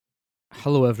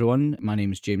Hello everyone, my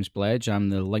name is James Bledge. I'm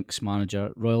the Links Manager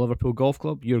at Royal Liverpool Golf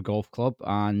Club, your golf club,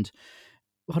 and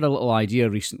we had a little idea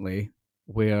recently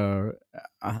where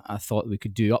I thought we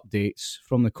could do updates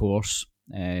from the course,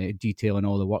 detailing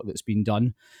all the work that's been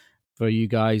done. For you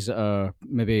guys that are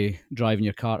maybe driving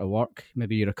your car to work,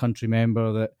 maybe you're a country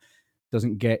member that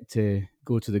doesn't get to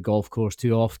go to the golf course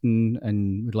too often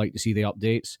and would like to see the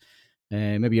updates.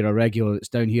 Maybe you're a regular that's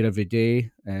down here every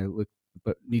day,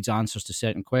 but needs answers to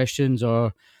certain questions,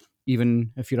 or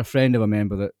even if you're a friend of a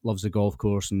member that loves the golf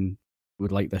course and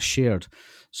would like this shared.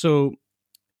 So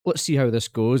let's see how this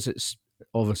goes. It's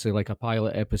obviously like a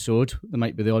pilot episode. There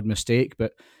might be the odd mistake,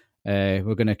 but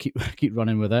we're going to keep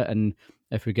running with it. And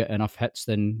if we get enough hits,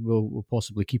 then we'll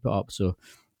possibly keep it up. So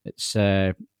it's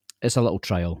a little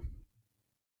trial.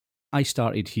 I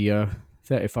started here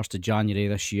 31st of January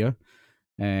this year,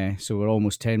 so we're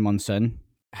almost 10 months in.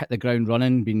 Hit the ground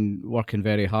running, been working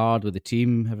very hard with the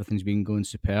team. Everything's been going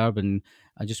superb, and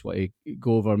I just want to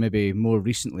go over maybe more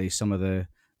recently some of the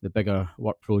bigger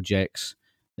work projects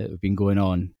that have been going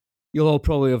on. You'll all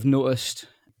probably have noticed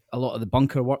a lot of the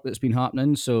bunker work that's been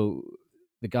happening. So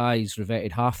the guys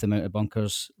revetted half the amount of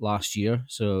bunkers last year.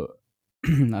 So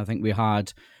I think we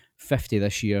had 50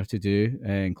 this year to do,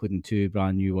 including two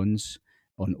brand new ones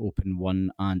on Open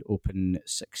 1 and Open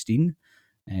 16,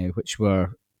 which were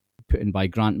put in by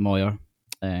Grant Moyer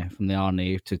from the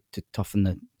RNA to toughen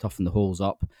the holes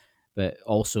up, but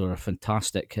also a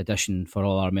fantastic addition for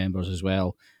all our members as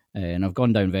well. And have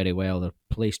gone down very well. They're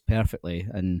placed perfectly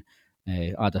and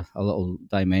add a little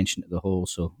dimension to the hole.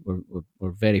 So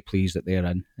we're very pleased that they're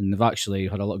in. And they've actually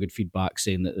had a lot of good feedback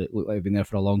saying that it looked like they've been there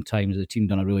for a long time. So the team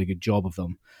done a really good job of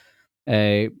them.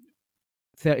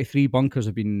 33 bunkers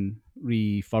have been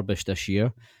refurbished this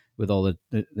year, with all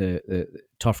the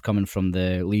turf coming from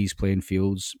the Lees playing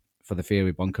fields for the fairway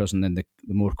bunkers, and then the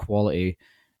more quality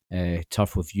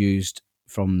turf we've used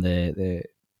from the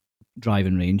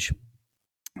driving range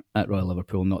at Royal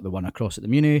Liverpool, not the one across at the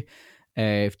Muni,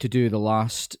 to do the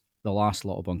last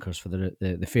lot of bunkers for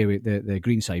the fairway, the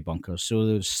greenside bunkers. So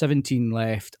there's 17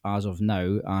 left as of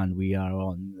now, and we are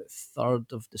on the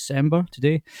 3rd of December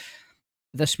today.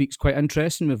 This week's quite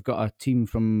interesting. We've got a team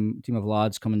of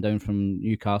lads coming down from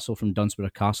Newcastle, from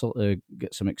Dunsborough Castle, to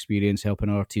get some experience helping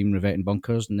our team revetting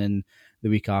bunkers. And then the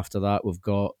week after that, we've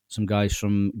got some guys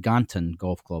from Ganton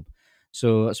Golf Club.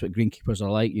 So that's what greenkeepers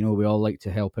are like. You know, we all like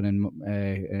to help in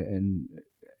and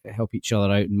help each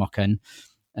other out and muck in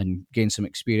and gain some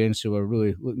experience. So we're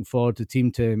really looking forward to the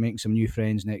team to make some new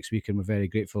friends next week, and we're very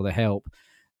grateful for the help.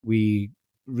 We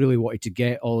really wanted to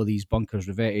get all of these bunkers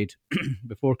revetted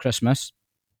before Christmas,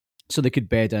 so they could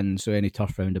bed in, so any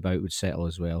turf roundabout would settle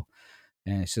as well.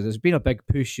 So there's been a big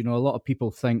push. You know, a lot of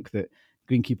people think that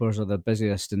greenkeepers are the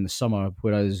busiest in the summer,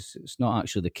 whereas it's not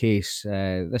actually the case.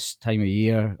 This time of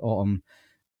year, autumn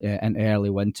into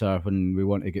early winter, when we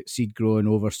want to get seed growing,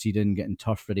 overseeding, getting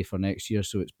turf ready for next year,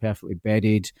 so it's perfectly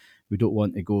bedded. We don't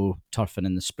want to go turfing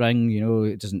in the spring. You know,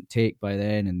 it doesn't take by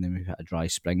then, and then we've had a dry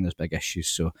spring. There's big issues.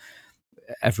 So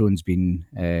everyone's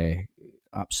been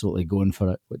absolutely going for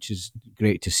it, which is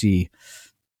great to see.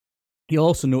 You'll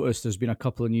also notice there's been a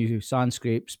couple of new sand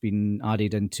scrapes being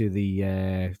added into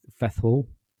the fifth hole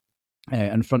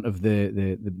in front of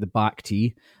the back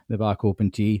tee, the back open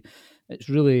tee. It's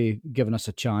really given us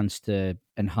a chance to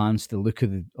enhance the look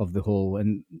of the hole.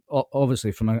 And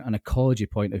obviously, from an ecology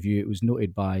point of view, it was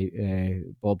noted by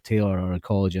Bob Taylor, our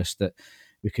ecologist, that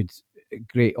we could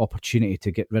great opportunity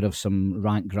to get rid of some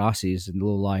rank grasses in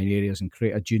low-lying areas and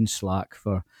create a dune slack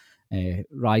for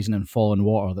rising and falling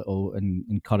water that will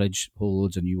encourage whole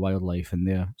loads of new wildlife in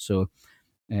there. So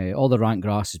all the rank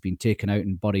grass has been taken out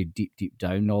and buried deep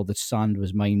down. All the sand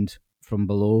was mined from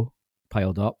below,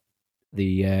 piled up,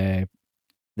 then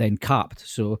capped.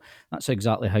 So that's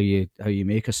exactly how you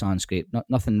make a sand scrape.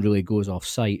 Nothing really goes off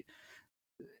site.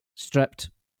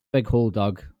 Stripped, big hole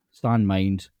dug, sand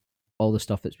mined, all the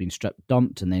stuff that's been stripped,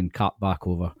 dumped, and then capped back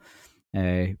over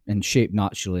and shaped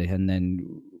naturally, and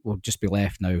then we'll just be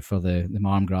left now for the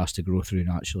marm grass to grow through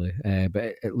naturally.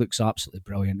 But it looks absolutely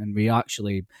brilliant, and we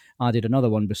actually added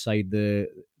another one beside the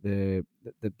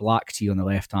black tee on the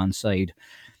left hand side.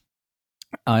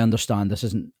 I understand this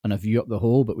isn't a view up the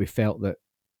hole, but we felt that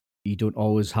you don't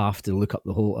always have to look up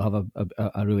the hole to have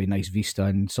a really nice vista,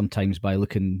 and sometimes by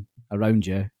looking around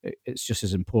you, it's just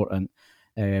as important.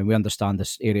 We understand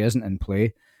this area isn't in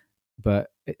play,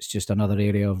 but it's just another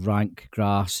area of rank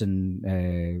grass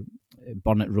and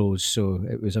burnet rows, so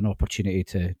it was an opportunity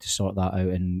to sort that out,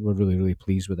 and we're really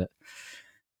pleased with it.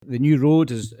 The new road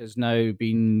has now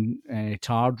been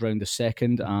tarred round the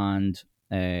second and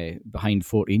behind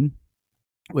 14.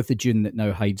 with the dune that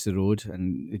now hides the road,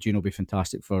 and the dune will be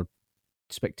fantastic for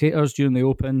spectators during the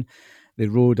Open. The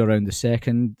road around the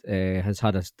second has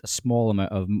had a small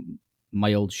amount of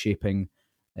mild shaping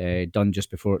done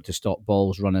just before it to stop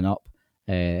balls running up,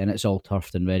 and it's all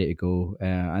turfed and ready to go.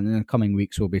 And in the coming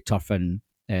weeks, we'll be turfing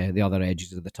the other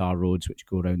edges of the tar roads which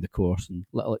go around the course, and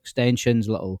little extensions,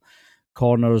 little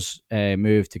corners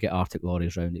moved to get Arctic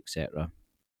lorries round, etc.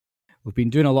 We've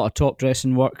been doing a lot of top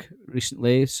dressing work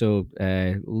recently, so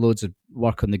loads of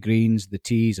work on the greens, the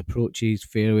tees, approaches,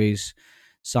 fairways,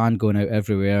 sand going out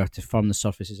everywhere to firm the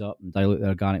surfaces up and dilute the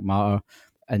organic matter.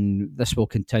 And this will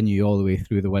continue all the way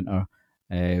through the winter.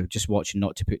 Just watching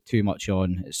not to put too much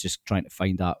on. It's just trying to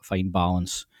find that fine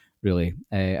balance, really.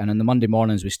 And on the Monday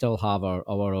mornings, we still have our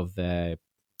hour of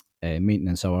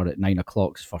maintenance hour at 9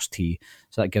 o'clock, first tee.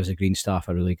 So that gives the green staff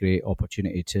a really great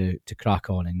opportunity to crack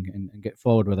on and get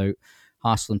forward without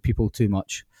hassling people too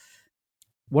much.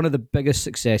 One of the biggest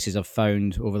successes I've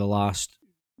found over the last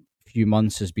few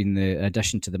months has been the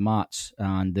addition to the mats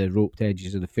and the roped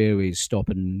edges of the fairways,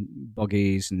 stopping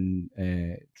buggies and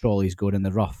trolleys going in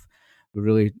the rough. We're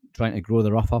really trying to grow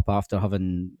the rough up after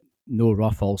having no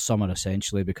rough all summer,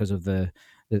 essentially, because of the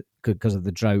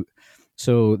drought.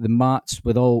 So the mats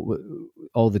with all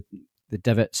the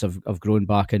divots have grown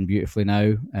back in beautifully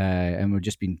now, and we've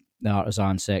just been the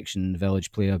artisan section, the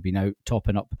village player, been out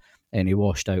topping up any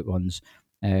washed out ones,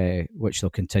 which they'll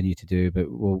continue to do. But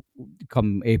we'll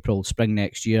come April, spring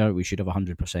next year, we should have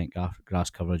 100% grass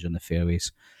coverage on the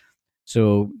fairways.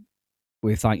 So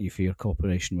we thank you for your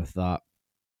cooperation with that.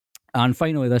 And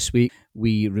finally, this week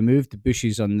we removed the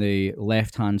bushes on the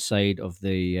left-hand side of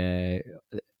the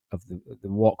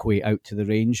walkway out to the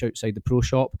range outside the pro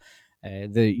shop.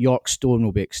 The York stone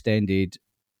will be extended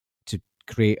to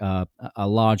create a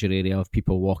larger area of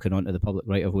people walking onto the public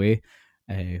right of way,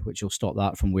 which will stop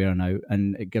that from wearing out,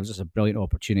 and it gives us a brilliant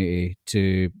opportunity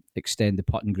to extend the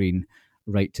putting green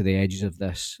right to the edges of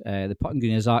this. The putting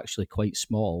green is actually quite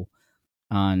small,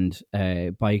 and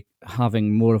by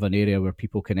having more of an area where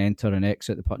people can enter and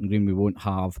exit the putting green, we won't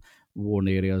have worn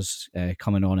areas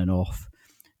coming on and off.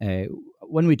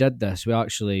 When we did this, we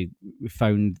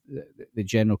found the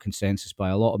general consensus by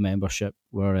a lot of membership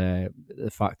were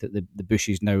the fact that the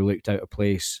bushes now looked out of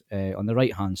place on the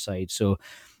right hand side. So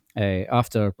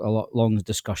after long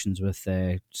discussions with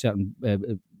certain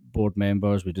board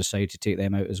members, we decided to take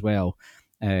them out as well.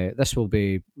 This will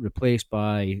be replaced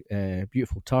by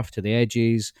beautiful turf to the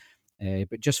edges,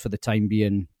 but just for the time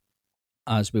being,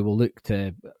 as we will look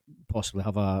to possibly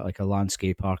have a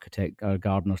landscape architect or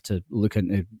gardener to look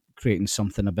into creating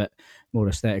something a bit more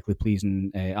aesthetically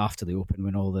pleasing after the Open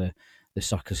when all the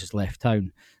circus has left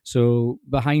town. So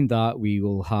behind that, we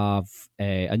will have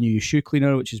a new shoe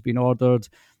cleaner, which has been ordered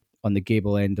on the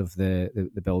gable end of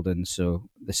the building. So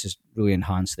this has really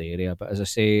enhanced the area. But as I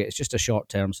say, it's just a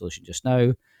short-term solution just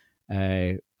now.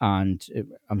 And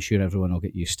I'm sure everyone will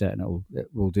get used to it, and it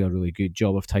will do a really good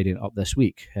job of tidying it up this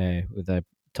week with the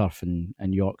turf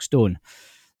and York stone.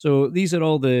 So these are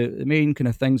all the main kind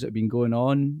of things that have been going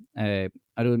on. I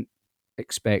don't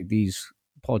expect these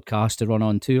podcasts to run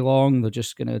on too long. They're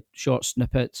just kind of short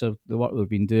snippets of the work we've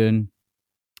been doing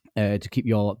to keep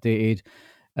you all updated.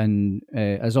 And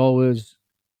as always,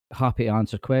 happy to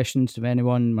answer questions from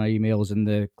anyone. My email's in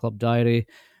the club diary.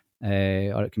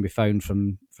 Or it can be found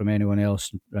from anyone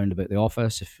else round about the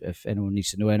office. If anyone needs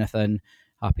to know anything,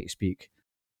 happy to speak.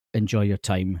 Enjoy your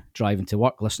time driving to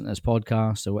work, listening to this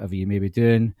podcast, or whatever you may be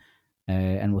doing.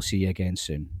 And we'll see you again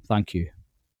soon. Thank you.